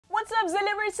What's up,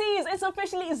 celebrities? It's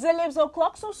officially ZAlebs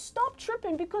o'clock, so stop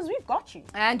tripping because we've got you.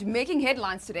 And making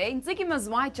headlines today, Ntsiki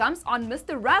Mazwai jumps on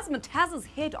Mr. Razzmataz's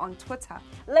head on Twitter.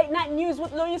 Late night news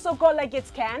with Loyiso Gola gets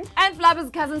canned. And Flabba's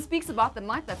cousin speaks about the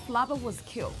night that Flabba was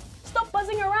killed. Stop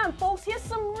buzzing around, folks. Here's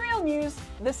some real news.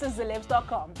 This is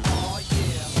ZAlebs.com.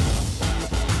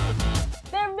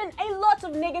 There have been a lot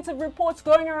of negative reports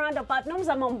going around about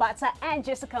Nomzamo Mbatha and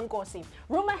Nkosi.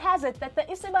 Rumor has it that the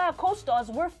Isibaya co-stars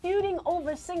were feuding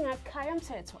over singer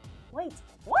Mthethwa. Wait,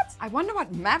 what? I wonder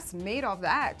what Maps made of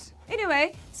that.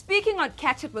 Anyway, speaking on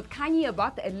Catch It with Kanye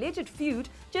about the alleged feud,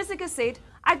 Jessica said,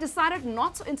 "I decided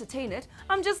not to entertain it.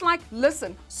 I'm just like,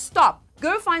 listen, stop.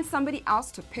 Go find somebody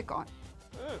else to pick on."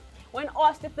 When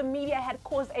asked if the media had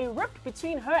caused a rift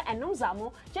between her and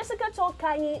Nomzamo, Jessica told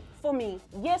Kanye, "For me,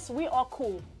 yes, we are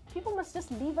cool. People must just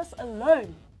leave us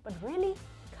alone." But really,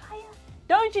 Kaya?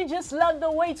 Don't you just love the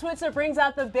way Twitter brings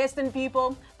out the best in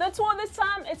people? The tour this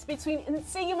time, it's between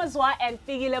Ntsiki Mazwai and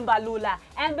Fikile Mbalula.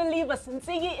 And believe us,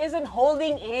 Ntsiki isn't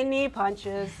holding any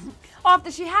punches. After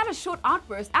she had a short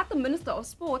outburst at the Minister of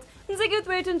Sport, Ntsiki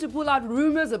threatened to pull out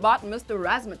rumors about Mr.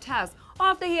 Razzmatazz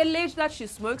after he alleged that she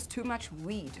smokes too much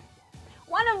weed.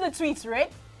 One of the tweets read,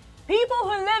 "People who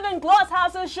live in glass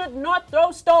houses should not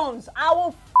throw stones. I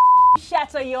will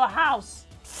shatter your house."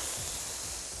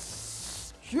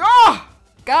 Yeah!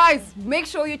 Guys, make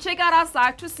sure you check out our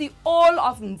site to see all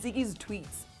of Ntsiki's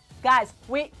tweets. Guys,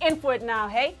 we're in for it now,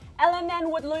 hey? LNN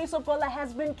with Loyisa Gola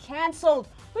has been cancelled.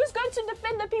 Who's going to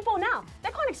defend the people now?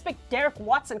 They can't expect Derek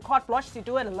Watts and Carte Blanche to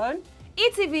do it alone.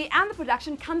 ETV and the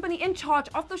production company in charge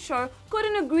of the show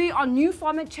couldn't agree on new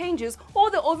format changes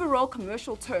or the overall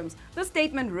commercial terms. The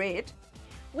statement read,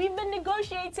 "We've been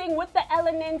negotiating with the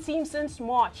LNN team since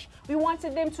March. We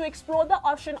wanted them to explore the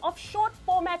option of short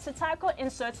format satirical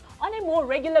inserts on a more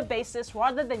regular basis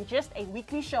rather than just a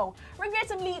weekly show.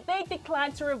 Regrettably, they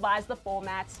declined to revise the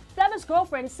format." Flabba's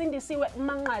girlfriend Sindisiwe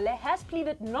Mangale has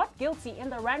pleaded not guilty in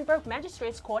the Randburg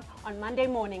Magistrates Court on Monday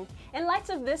morning. In light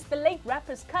of this, the late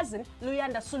rapper's cousin,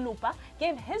 Luyanda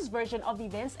gave his version of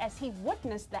events as he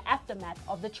witnessed the aftermath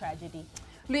of the tragedy.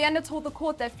 Luyanda told the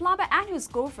court that Flabba and his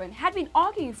girlfriend had been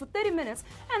arguing for 30 minutes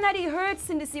and that he heard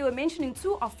Sindisiwe mentioning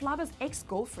two of Flabba's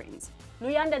ex-girlfriends.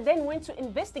 Luyanda then went to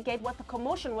investigate what the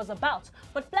commotion was about,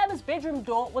 but Flabba's bedroom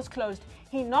door was closed.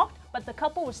 He knocked, but the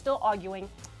couple was still arguing.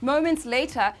 Moments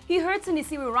later, he heard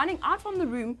Sindisiwe running out from the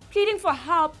room, pleading for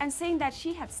help and saying that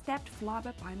she had stabbed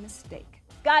Flabba by mistake.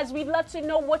 Guys, we'd love to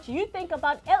know what you think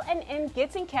about LNN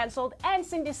getting cancelled and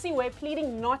Sindisiwe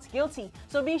pleading not guilty.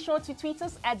 So be sure to tweet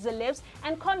us at ZAlebs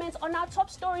and comment on our top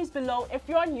stories below if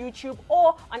you're on YouTube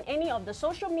or on any of the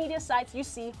social media sites you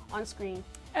see on screen.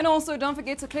 And also don't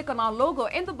forget to click on our logo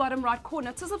in the bottom right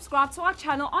corner to subscribe to our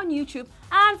channel on YouTube.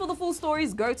 And for the full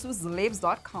stories, go to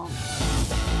ZAlebs.com.